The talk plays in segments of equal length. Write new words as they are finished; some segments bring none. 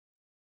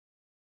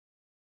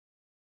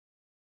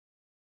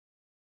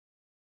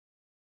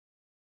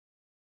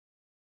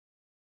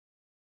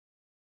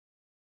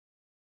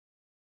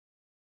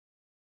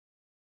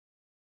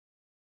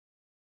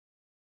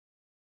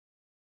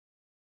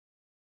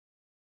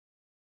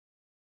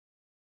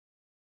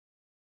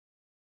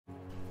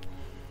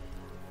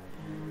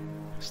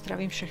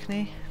Zdravím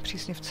všechny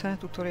příznivce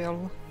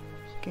tutoriálu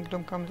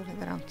Kingdom Come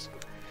Deliverance.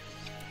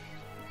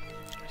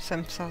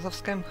 Jsem v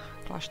Sázavském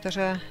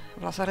klášteře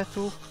v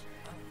lazaretu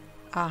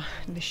a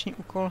dnešní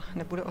úkol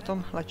nebude o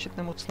tom léčit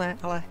nemocné,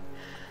 ale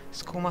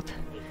zkoumat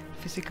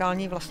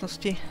fyzikální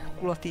vlastnosti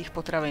kulatých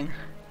potravin.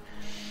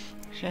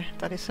 Takže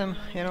tady jsem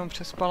jenom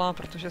přespala,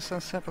 protože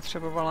jsem se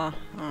potřebovala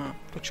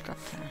počkat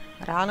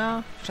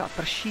rána, pořád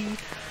prší.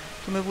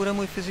 To mi bude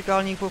můj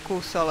fyzikální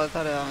pokus, ale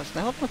tady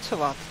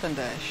znehodnocovat ten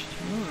déšť.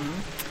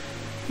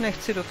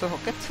 Nechci do toho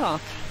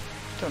kecat.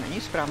 To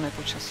není správné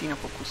počasí na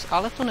pokus,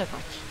 ale to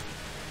nevadí.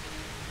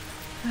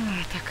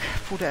 Tak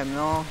půjdem,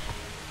 no.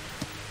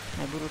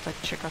 Nebudu teď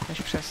čekat,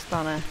 než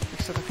přestane.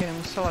 Bych se taky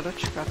nemusela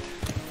dočkat.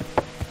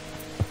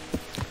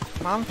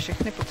 Mám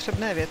všechny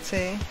potřebné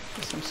věci,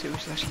 to jsem si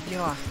už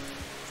zařídila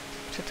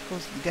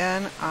předchozí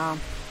den, a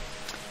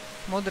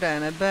modré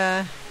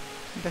nebe,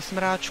 bez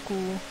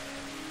mráčků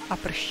a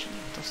prší.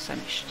 To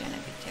jsem ještě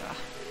neviděla.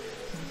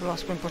 Bylo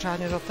aspoň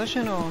pořádně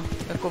zataženo,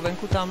 jako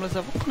venku tamhle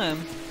za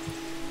oknem.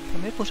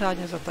 Tam je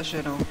pořádně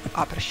zataženo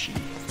a prší,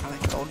 ale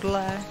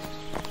tohle.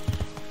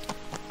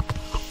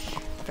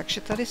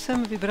 Takže tady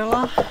jsem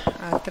vybrala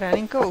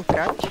tréninkovou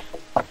trať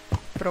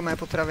pro mé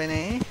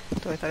potraviny.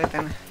 To je tady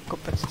ten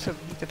kopec, co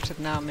vidíte před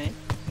námi,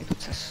 je tu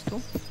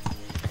cestu.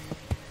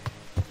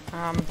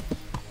 A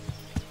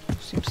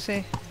musím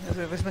si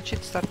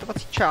vyznačit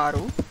startovací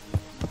čáru.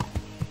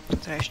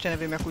 To ještě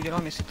nevím, jak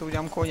udělám, jestli to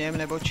udělám koněm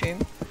nebo čím.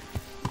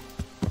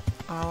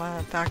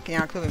 Ale tak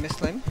nějak to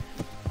vymyslím.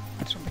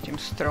 Třeba tím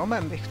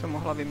stromem bych to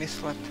mohla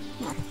vymyslet.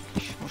 No,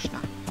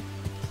 možná.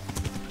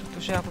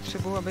 Protože já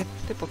potřebuji, aby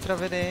ty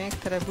potraviny,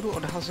 které budu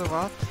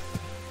odhazovat,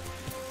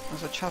 na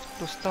začátku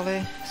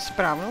dostaly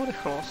správnou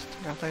rychlost.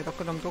 Já tady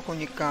takhle dám toho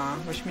koníka.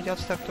 Budeš mi dělat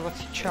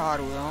startovací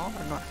čáru, jo?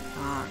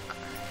 Tak.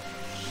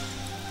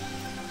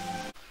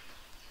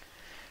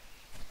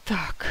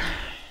 Tak.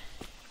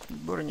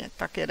 Výborně,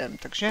 tak jedem.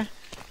 Takže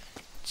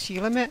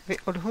cílem je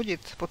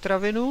odhodit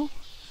potravinu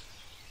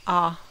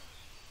a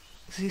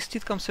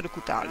zjistit, kam se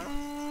dokutálí.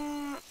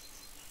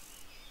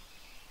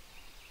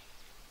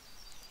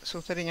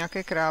 Jsou tady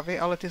nějaké krávy,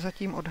 ale ty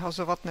zatím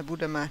odhazovat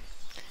nebudeme.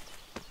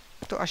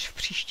 To až v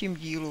příštím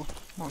dílu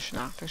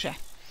možná. Takže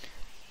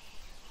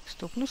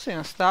stoupnu si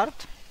na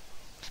start.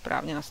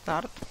 Správně na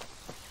start.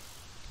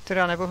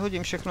 Teda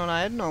neodhodím všechno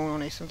najednou, no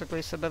nejsem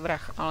takový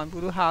sebevrah, ale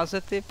budu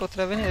házet ty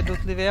potraviny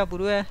jednotlivě a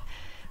budu je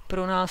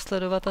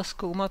pronásledovat a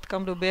zkoumat,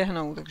 kam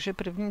doběhnou. Takže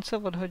první, co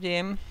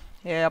odhodím,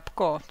 je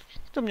jabko.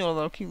 To mělo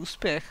velký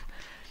úspěch.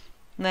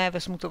 Ne,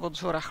 vezmu to od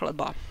zhora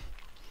chleba.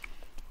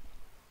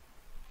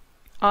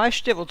 A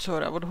ještě od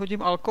zhora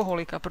odhodím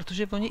alkoholika,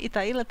 protože oni i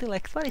tadyhle ty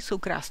lektvary jsou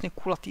krásně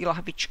kulatý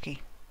lahvičky.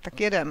 Tak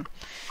jedem.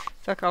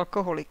 Tak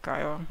alkoholika,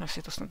 jo. Já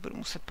si to snad budu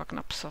muset pak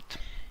napsat.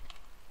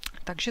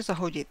 Takže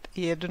zahodit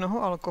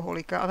jednoho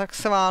alkoholika a tak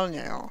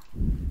sválně, jo.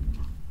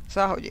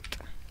 Zahodit.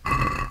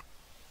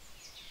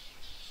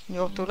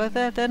 Jo, tohle to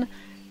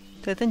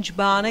je ten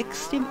džbánek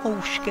s tím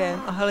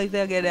ouškem. A helejte,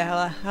 jak jede,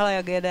 hele,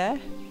 jak jede.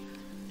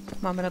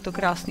 Máme na to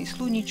krásný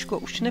sluníčko,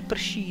 už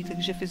neprší,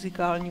 takže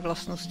fyzikální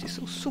vlastnosti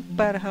jsou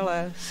super,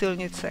 hele,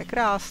 silnice je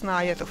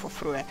krásná, je to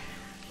fofruje.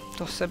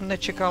 To jsem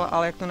nečekala,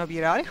 ale jak to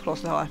nabírá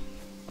rychlost, hele.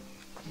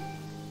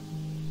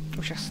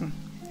 Úžasný.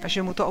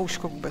 Takže mu to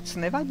ouško vůbec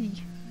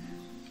nevadí.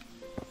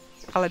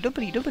 Ale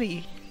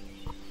dobrý.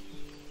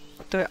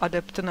 To je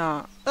adept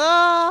na...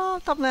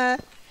 tam ne.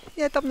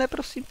 Tam ne,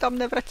 prosím, tam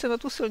ne, vrať se na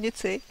tu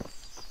silnici.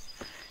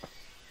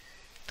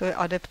 To je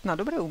adept na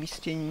dobré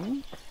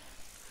umístění.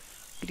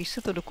 Když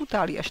se to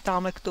dokutálí až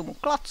tamhle k tomu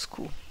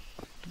klacku,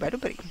 to bude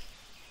dobrý.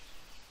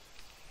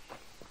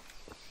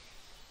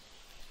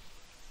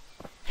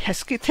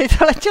 Hezky teď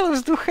to letělo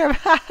vzduchem.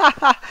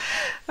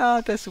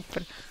 To je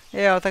super.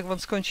 Jo, tak on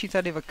skončí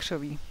tady ve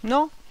křoví.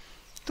 No,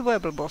 to bude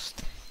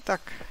blbost.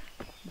 Tak,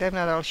 jdem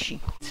na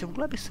další.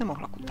 Cibule by se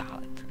mohla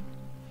kutálet.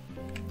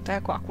 To je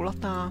jako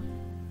kulatá.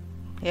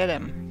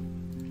 Jedem.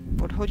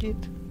 Podhodit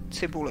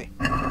cibuli.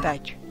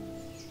 Teď.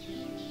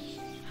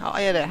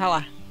 Hele, jede,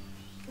 hele.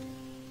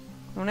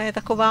 Ona je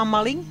taková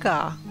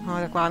malinká, no,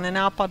 taková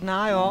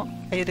nenápadná, jo.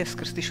 A jede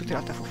skrz ty šuty,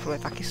 a ta fofru je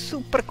taky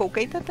super,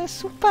 koukejte, to je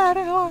super,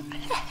 jo.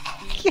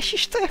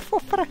 Ježiš, to je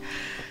fofr.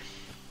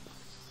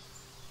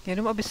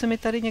 Jenom, aby se mi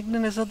tady někde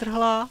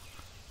nezadrhla.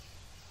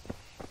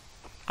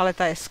 Ale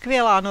ta je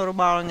skvělá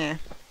normálně.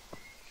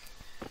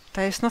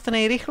 Ta je snad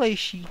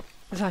nejrychlejší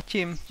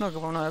zatím. No,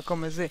 ono jako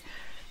mezi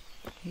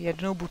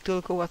jednou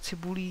butilkou a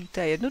cibulí, to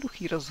je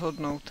jednoduchý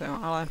rozhodnout, jo,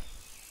 ale...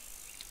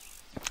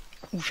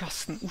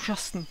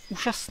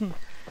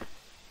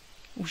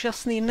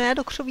 Úžasný, ne,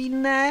 do křoví,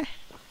 ne.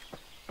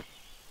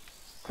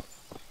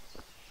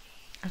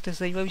 A to je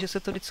zajímavé, že se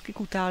to vždycky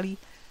kutálí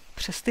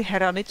přes ty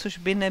hrany, což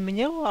by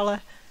nemělo, ale...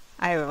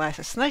 A jo,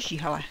 se snaží,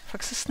 hele,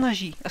 fakt se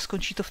snaží. A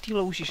skončí to v té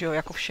louži, že jo,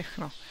 jako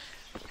všechno.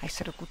 A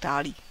se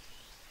dokutálí.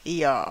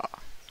 Jo,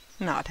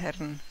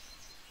 nádherný.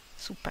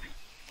 Super.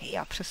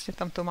 Jo, přesně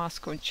tam to má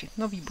skončit.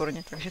 No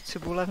výborně, takže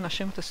cibule v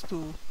našem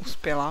testu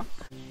uspěla.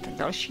 Tak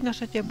další na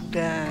řadě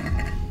bude...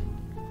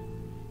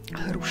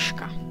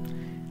 hruška.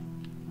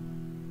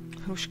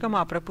 Hruška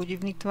má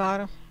prapodivný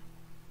tvar.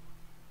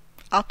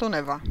 A to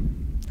neva.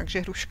 Takže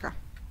hruška.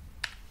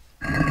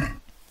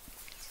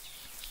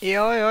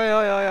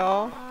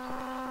 Jo.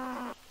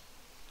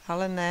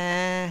 Ale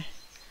ne.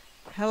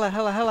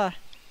 Hele.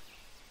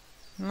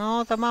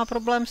 No, ta má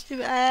problém s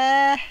tím.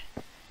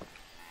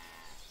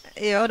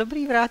 Jo,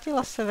 dobrý,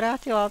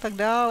 vrátila, tak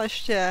dál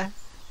ještě.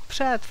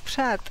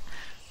 Vpřed.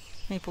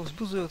 Mě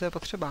povzbuzuju, to je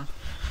potřeba.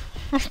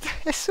 To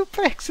je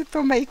super, jak si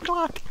to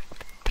mejklá.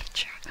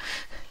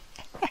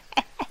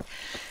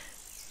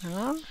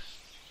 No.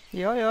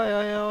 Jo,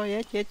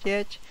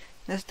 jeď.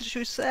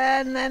 Nezdržuj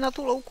se, ne, na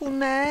tu louku,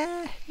 ne.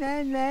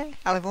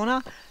 Ale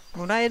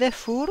ona jede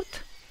furt.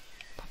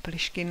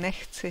 Paplišky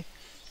nechci.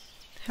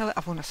 Hele,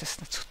 a ona se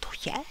snad, co to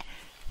je?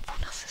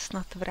 Ona se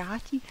snad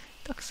vrátí,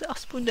 tak se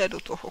aspoň jde do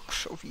toho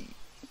křoví.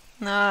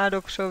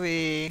 Do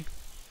křoví.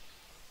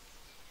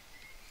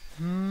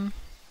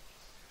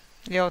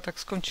 Jo, tak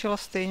skončila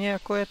stejně,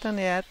 jako je ten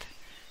jed.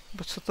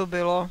 Bo co to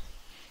bylo?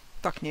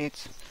 Tak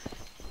nic.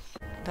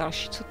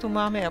 Další, co tu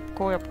máme,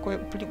 jabko. Jabko je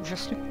úplně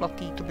úžasně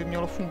kulatý, to by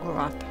mělo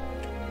fungovat.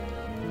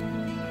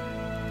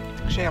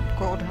 Takže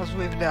jabko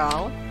odhazuji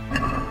vdál.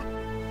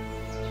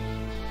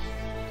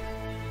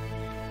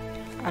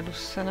 A jdu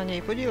se na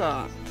něj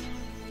podívat.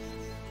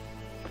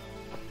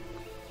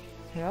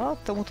 Jo,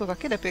 tomu to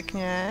taky jde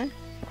pěkně.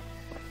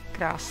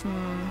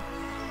 Krásný.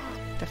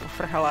 To je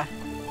pofrhele.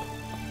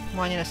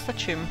 Mu ani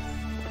nestačím.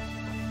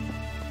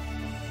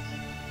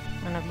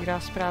 A nabírá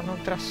správnou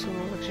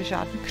trasu, takže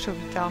žádný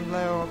křoví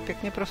tamhle, jo.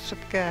 Pěkně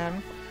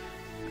prostředkem.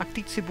 A k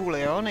té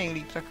cibuli, jo,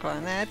 nejlíp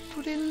takhle. Ne,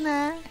 tudy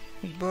ne.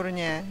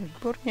 Výborně.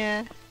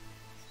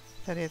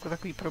 Tady je to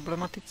takový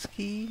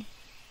problematický.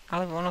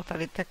 Ale ono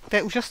tady, tak to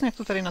je úžasné, jak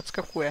to tady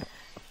nadskakuje.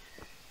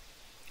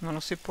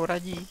 Ono si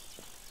poradí.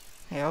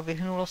 Jo,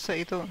 vyhnulo se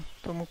i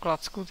tomu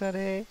klacku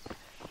tady.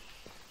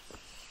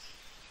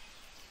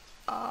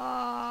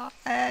 A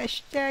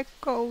ještě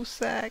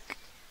kousek.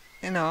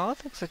 No,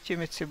 tak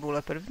zatím je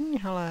cibule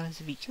první, hele,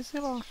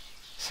 zvítězila.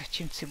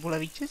 Zatím cibule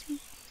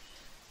vítězí.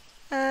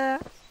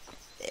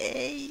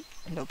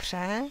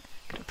 Dobře.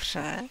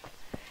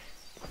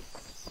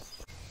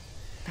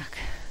 Tak,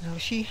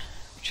 další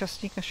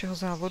účastník našeho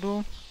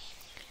závodu.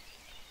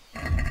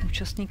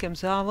 Účastníkem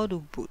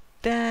závodu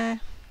bude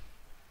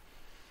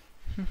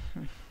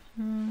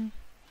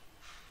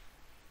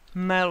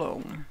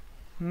meloun.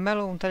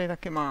 Meloun tady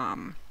taky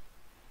mám.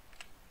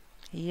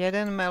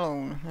 Jeden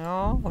meloun,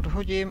 jo,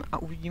 odhodím a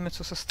uvidíme,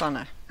 co se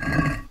stane.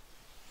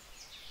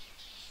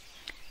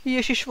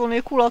 Ježiš, on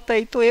je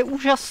kulatej, to je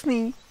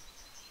úžasný.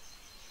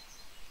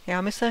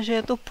 Já myslím, že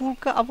je to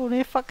půlka a on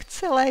je fakt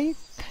celý.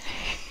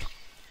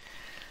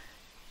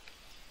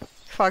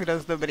 Fakt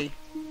dost dobrý.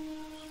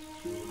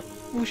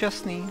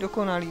 Úžasný,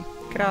 dokonalý,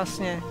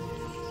 krásně,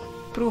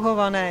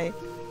 pruhovaný,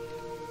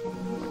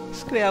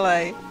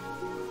 skvělej.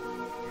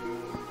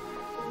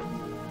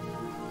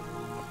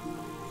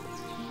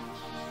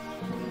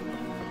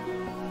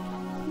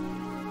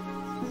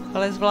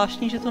 Ale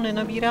zvláštní, že to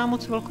nenabírá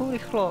moc velkou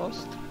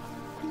rychlost.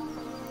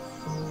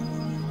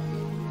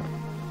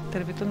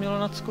 Tady by to mělo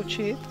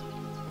nadskočit.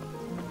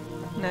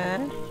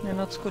 Ne,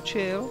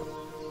 nenadskočil.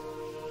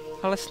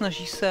 Ale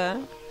snaží se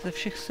ze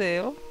všech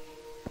sil.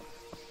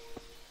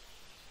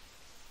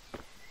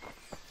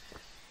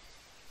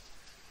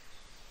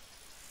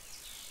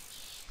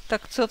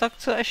 Tak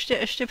co,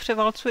 ještě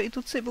převálcuje i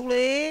tu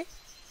cibuli.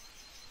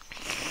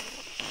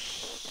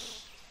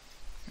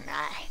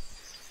 Ne.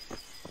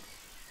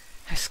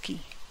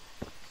 Hezký.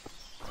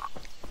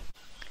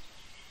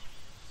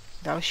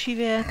 Další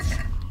věc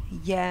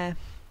je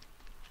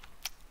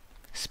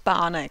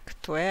spánek.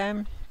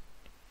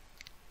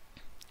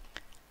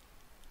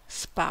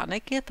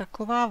 Spánek je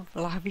taková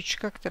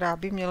lahvička, která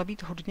by měla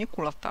být hodně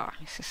kulatá.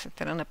 Jestli se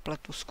teda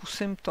nepletu,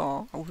 zkusím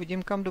to a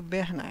uvidím, kam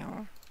doběhne,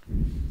 jo.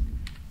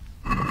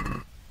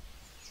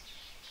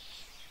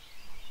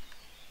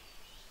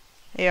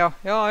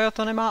 Jo,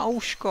 to nemá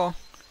ouško.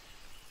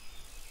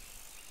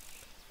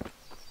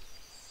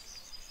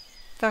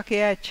 Tak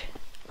jeď.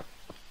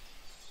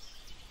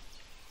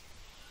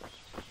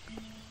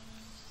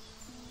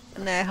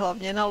 Ne,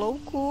 hlavně na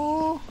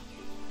louku.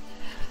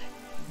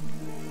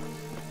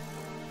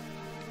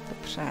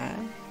 Dobře.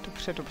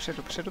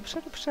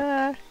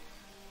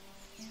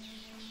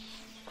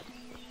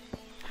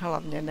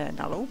 Hlavně ne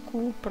na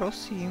louku,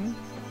 prosím.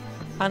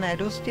 A ne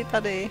dosti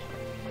tady.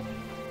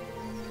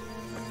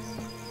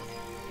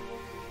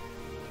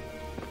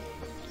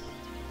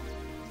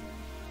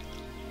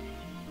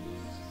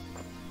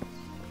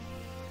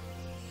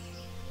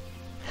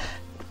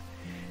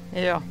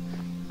 Jo.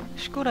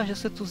 Škoda, že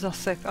se tu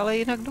zasek, ale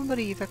jinak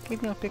dobrý, taky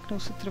měl pěknou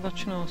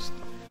setrvačnost.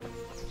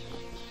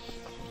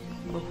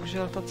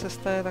 Bohužel ta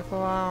cesta je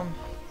taková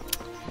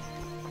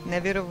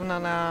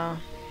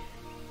nevyrovnaná.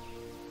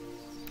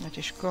 A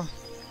těžko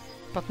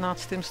v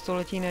 15.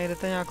 století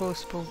najdete nějakou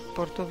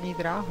sportovní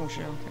dráhu,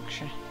 že jo,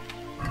 takže.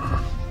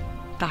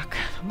 Tak,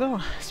 byl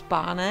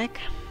spánek.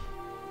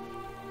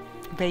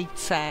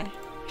 Vejce.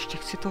 Ještě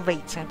chci to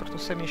vejce, proto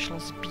jsem šla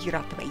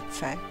sbírat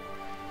vejce.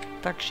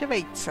 Takže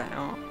vejce,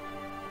 jo.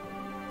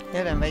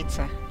 Jeden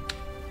vejce.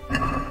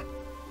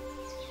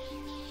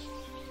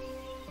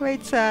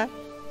 Vejce.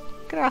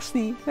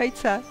 Krásný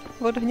vejce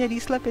od hnědý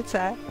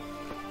slepice.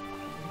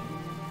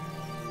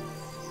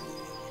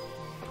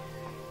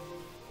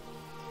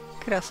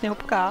 Krásně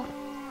hopká.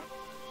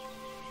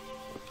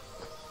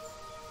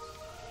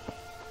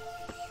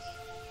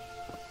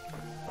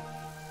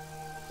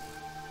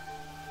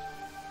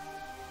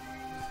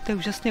 To je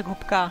úžasně jak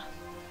hopká.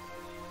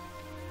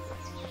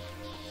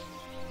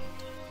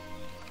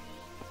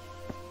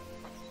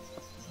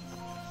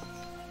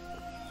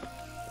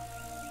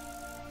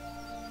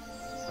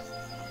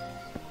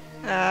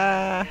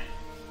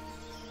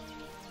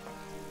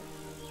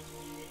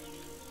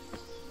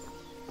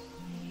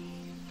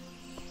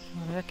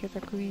 Jak je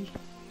takový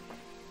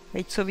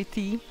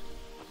vejcovitý,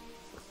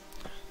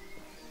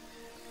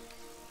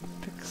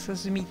 tak se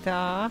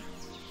zmítá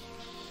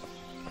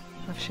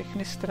na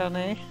všechny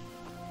strany,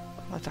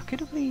 ale taky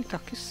dobrý,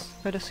 taky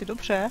vede si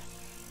dobře,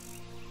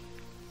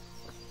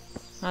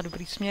 má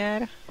dobrý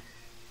směr,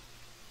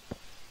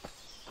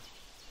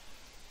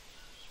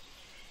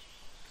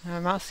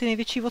 má asi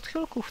největší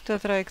odchylku v té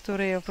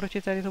trajektorii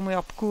oproti tady tomu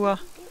jabku a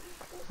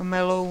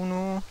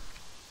melounu,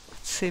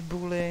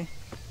 cibuli.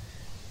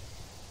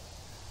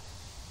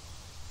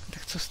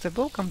 Tak co s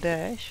tebou? Kam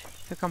jdeš?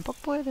 Tak kam pak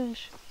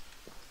pojedeš?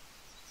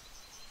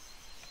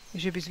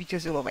 Že by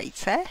zvítězilo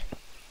vejce?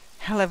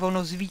 Hele,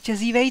 ono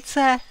zvítězí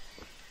vejce!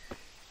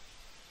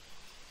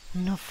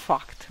 No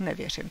fakt,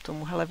 nevěřím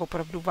tomu. Hele,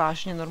 opravdu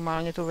vážně,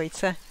 normálně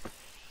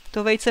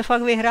to vejce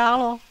fakt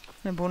vyhrálo.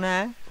 Nebo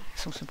ne?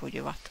 Já se musím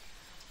podívat.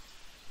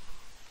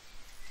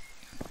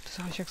 To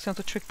záleží, jak se na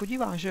to člověk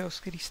podívá, že jo, z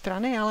které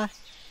strany, ale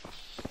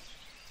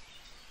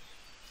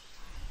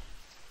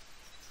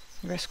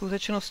ve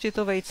skutečnosti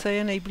to vejce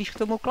je nejblíž k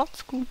tomu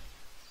klacku.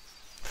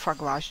 Fakt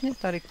vážně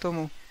tady k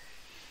tomu.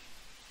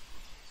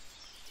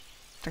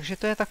 Takže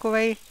to je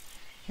takovej,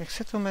 jak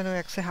se to jmenuje,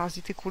 jak se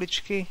hází ty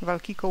kuličky,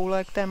 velký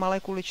koule k té malé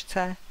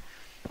kuličce.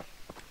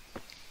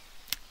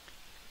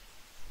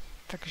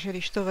 Takže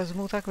když to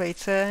vezmu, tak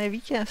vejce je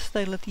vítěz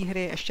téhletý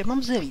hry. Ještě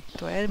mám zelí,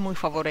 to je můj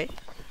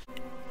favorit.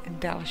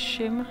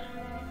 Dalším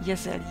je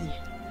zelí.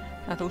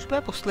 A to už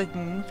bude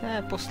poslední, to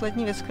je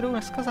poslední věc, kterou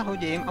dneska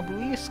zahodím a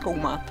budu ji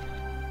zkoumat.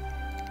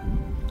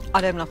 A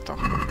jdem na to.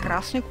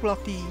 Krásně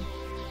kulatý.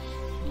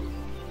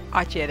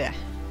 Ať jede.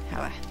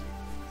 Hele.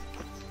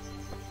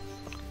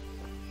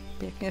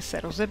 Pěkně se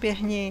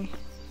rozeběhni.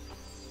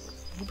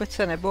 Vůbec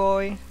se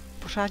neboj.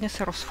 Pořádně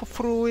se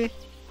rozfofruj.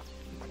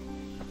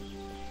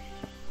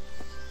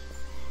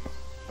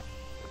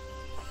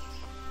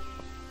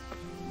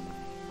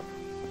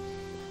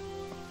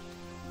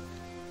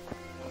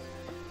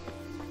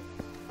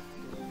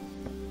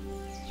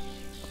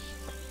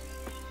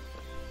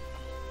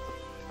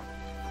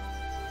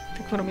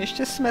 Tak ono mě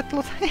ještě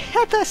smetlo.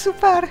 To je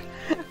super.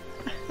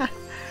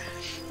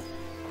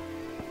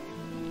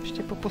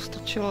 Ještě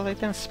popostrčilo tady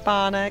ten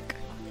spánek.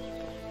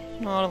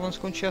 No ale on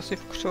skončí asi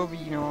v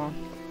křoví, no.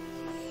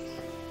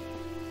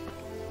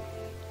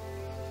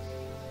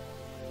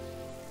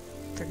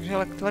 Takže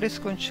lektvary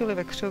skončily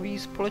ve křoví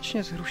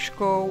společně s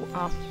hruškou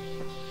a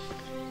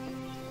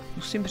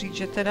musím říct,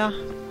 že teda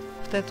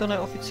v této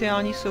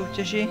neoficiální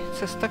soutěži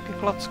Cesta ke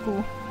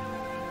klacku,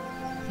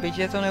 byť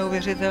je to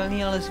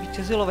neuvěřitelný, ale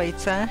zvítězilo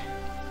vejce.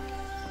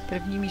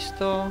 První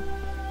místo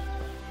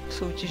v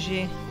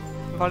soutěži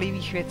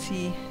valivých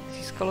věcí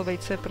získalo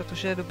vejce,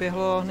 protože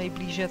doběhlo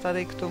nejblíže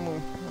tady k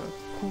tomu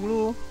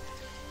kůlu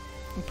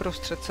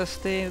uprostřed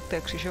cesty,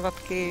 té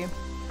křižovatky,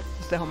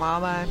 zde ho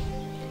máme.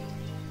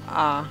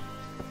 A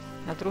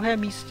na druhém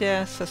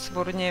místě se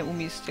svorně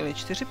umístily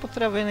 4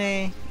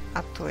 potraviny,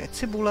 a to je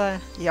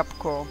cibule,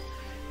 jabko,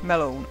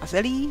 meloun a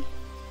zelí.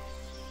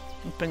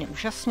 Úplně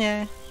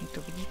úžasně, vy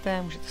to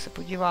vidíte, můžete se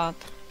podívat.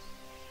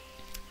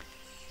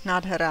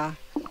 Nádhera.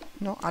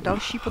 No a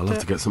další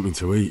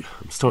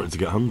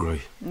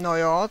No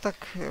jo, tak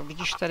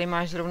vidíš, tady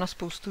máš zrovna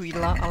spoustu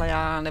jídla, ale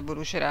já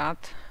nebudu žrát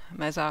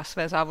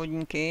své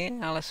závodníky,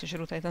 ale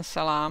sežeru tady ten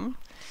salám.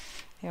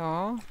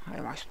 Jo,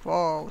 a máš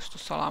spoustu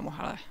salámu,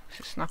 hele,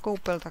 jsi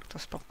nakoupil, tak to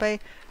spapej,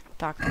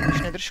 tak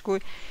už nedržkuj.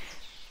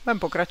 Budeme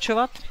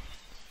pokračovat.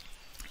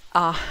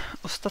 A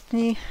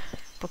ostatní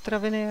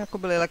potraviny, jako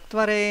byly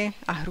lektvary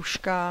a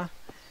hruška,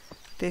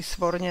 ty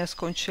svorně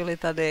skončily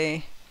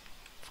tady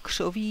v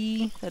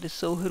křoví. Tady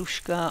jsou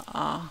hruška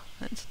a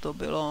co to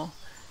bylo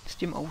s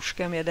tím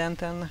ouškem, jeden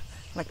ten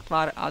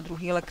lektvar a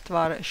druhý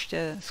lektvar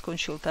ještě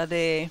skončil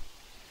tady.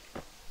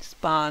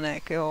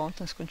 Spánek, jo,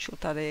 ten skončil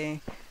tady.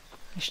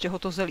 Ještě ho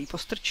to zelí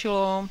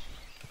postrčilo.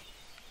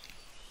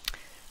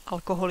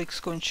 Alkoholik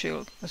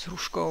skončil s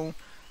hruškou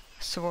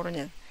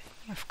svorně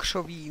v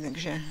křoví,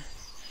 takže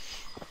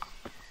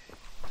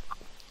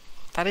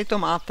tady to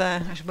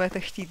máte, až budete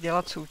chtít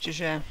dělat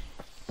soutěže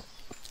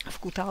v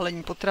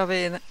kutálení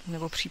potravin,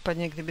 nebo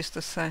případně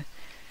kdybyste se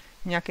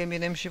v nějakém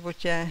jiném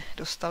životě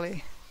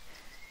dostali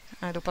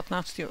do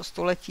 15.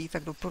 století,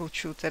 tak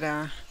doporučuji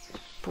teda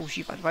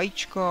používat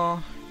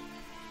vajíčko,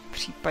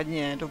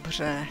 případně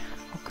dobře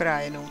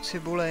okrájenou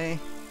cibuli.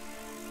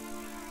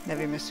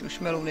 Nevím, jestli už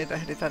melouny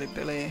tehdy tady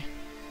byly,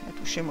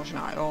 Netuším,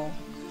 možná jo.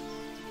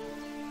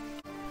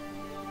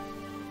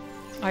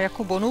 A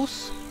jako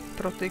bonus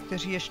pro ty,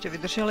 kteří ještě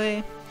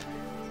vydrželi,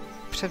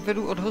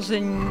 předvedu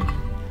odhození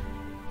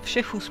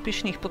všech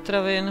úspěšných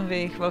potravin v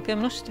jejich velké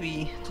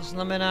množství. To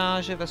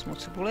znamená, že vezmu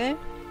cibuli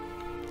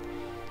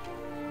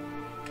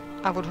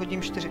a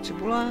odhodím 4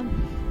 cibule.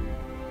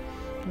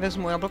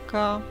 Vezmu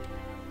jablka.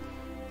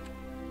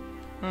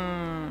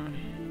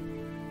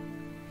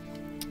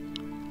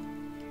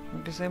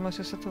 Mě by zajímalo,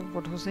 jestli se to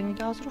odhození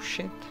dá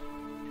zrušit.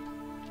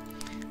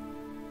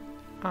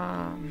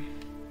 A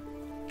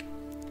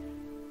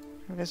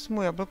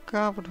vezmu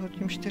jablka,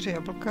 odhodím 4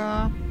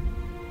 jablka.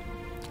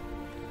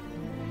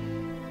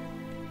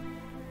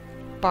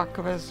 Pak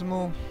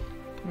vezmu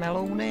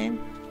melouny.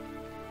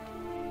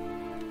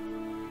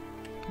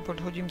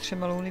 Odhodím 3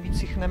 melouny,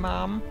 víc jich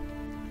nemám.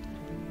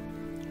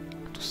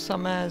 To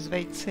samé z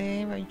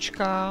vejci,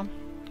 vajíčka.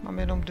 Mám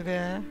jenom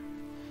 2.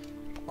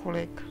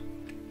 Kolik?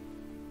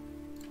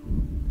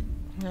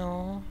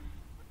 Jo.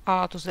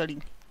 A to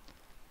zelí.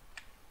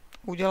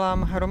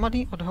 Udělám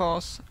hromadný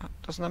odhoz,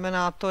 to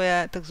znamená, to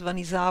je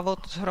takzvaný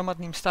závod s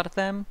hromadným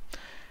startem.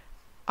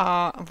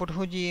 A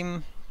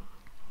odhodím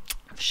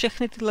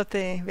všechny tyhle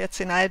ty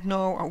věci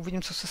najednou a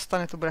uvidím, co se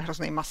stane, to bude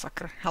hrozný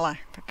masakr. Hele,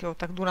 tak jo,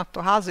 tak jdu na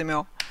to, házím,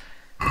 jo.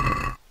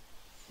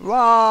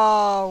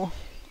 Wow!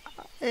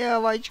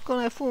 Jo, vajíčko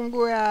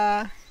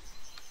nefunguje.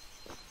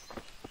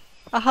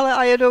 A hele,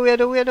 a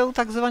jedou,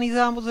 takzvaný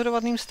závod s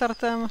hromadným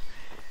startem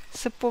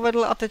se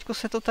povedl a teďko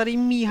se to tady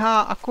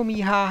míhá a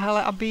komíhá,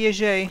 hele, a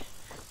běžej.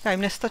 Já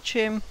jim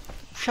nestačím,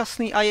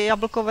 úžasný, a je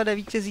jablko vede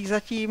vítězí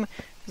zatím,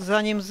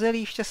 za ním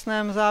zelí v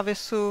těsném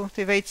závěsu,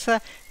 ty vejce,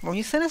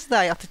 oni se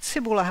nezdají, a ty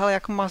cibule, hele,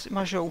 jak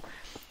mažou.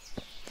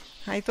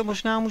 A i to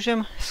možná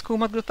můžeme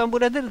zkoumat, kdo tam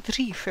bude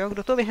dřív, jo?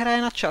 Kdo to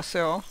vyhraje na čas,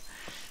 jo.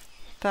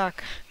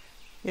 Tak,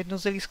 jedno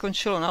zelí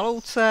skončilo na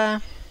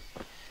louce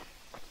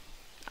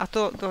a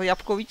to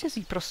jabko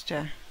vítězí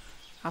prostě.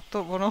 A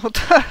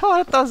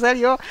to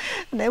zelí, jo,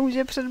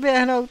 nemůže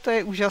předběhnout, to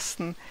je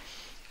úžasný.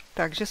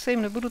 Takže se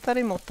jim nebudu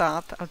tady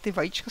motat, ale ty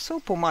vajíčka jsou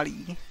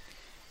pomalý.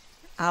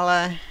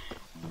 Ale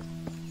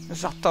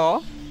za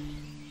to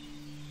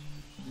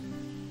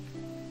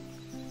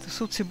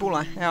jsou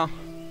cibule, jo.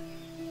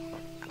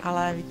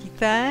 Ale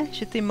vidíte,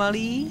 že ty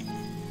malé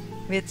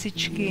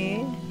věcičky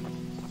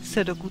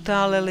se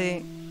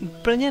dokutálely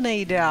úplně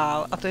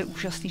nejdál a to je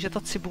úžasný, že ta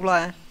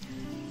cibule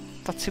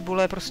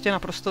je prostě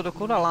naprosto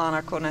dokonalá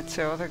nakonec,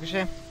 jo,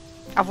 takže...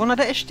 A ona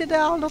jde ještě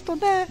dál, no to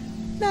jde,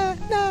 ne.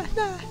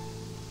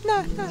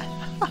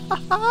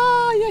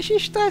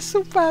 Ježiš, to je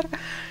super.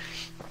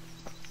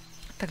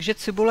 Takže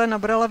cibule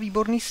nabrala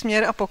výborný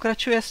směr a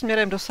pokračuje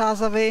směrem do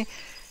Sázavy.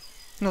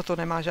 No to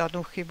nemá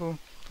žádnou chybu.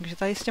 Takže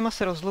tady s těma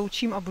se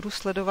rozloučím a budu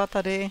sledovat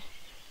tady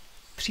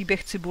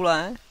příběh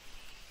cibule,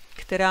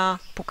 která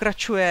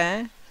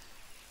pokračuje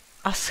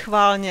a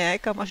schválně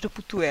kam až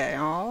doputuje,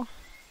 jo.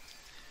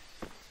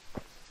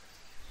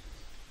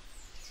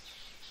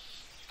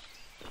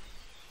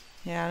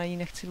 Já na ní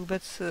nechci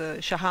vůbec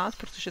šahat,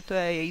 protože to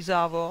je její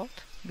závod.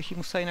 Bych ji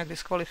musela jinak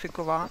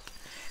diskvalifikovat.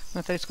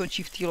 Ona tady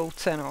skončí v té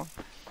louce, no.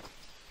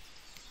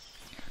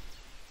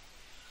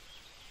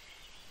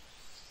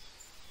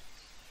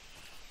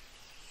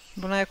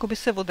 Ona jako by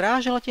se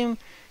odrážela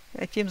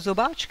tím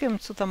zobáčkem,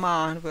 co tam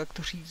má, nebo jak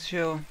to říct, že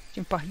jo,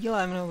 tím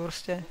pahýlem, nebo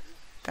prostě.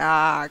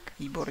 Tak,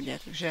 výborně,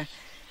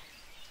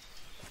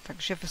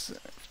 takže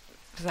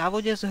v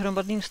závodě s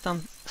hromadným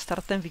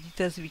startem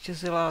vidíte,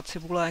 zvítězila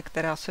cibule,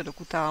 která se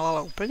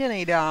dokutálala úplně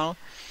nejdál,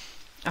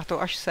 a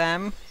to až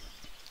sem,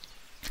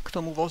 k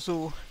tomu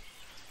vozu.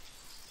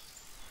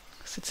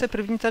 Sice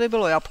první tady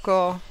bylo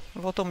jabko,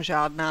 o tom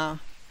žádná,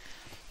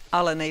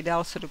 ale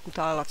nejdál se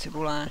dokutálala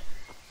cibule.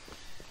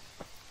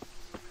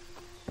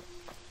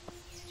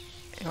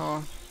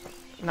 Jo,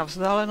 na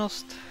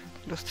vzdálenost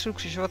do středu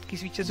křižovatky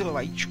zvítězilo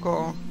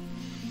vajíčko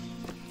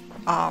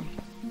a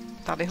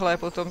tadyhle je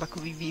potom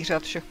takový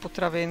výřad všech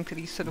potravin,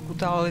 který se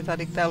dokutávaly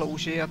tady k té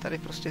louži a tady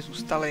prostě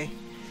zůstaly.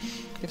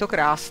 Je to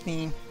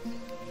krásný.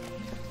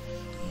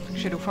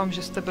 Takže doufám,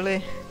 že jste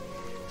byli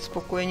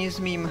spokojeni s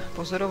mým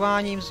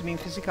pozorováním, s mým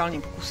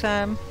fyzikálním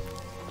pokusem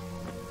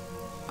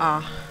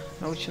a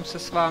naučím se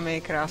s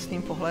vámi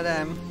krásným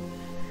pohledem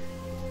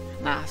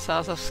na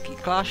Sázavský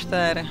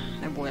klášter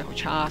nebo jeho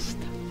část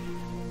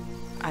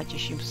a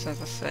těším se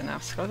zase na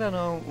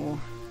shledanou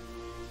u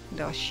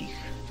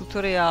dalších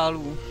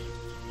tutoriálů.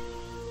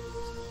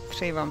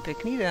 Přeji vám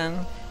pěkný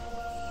den.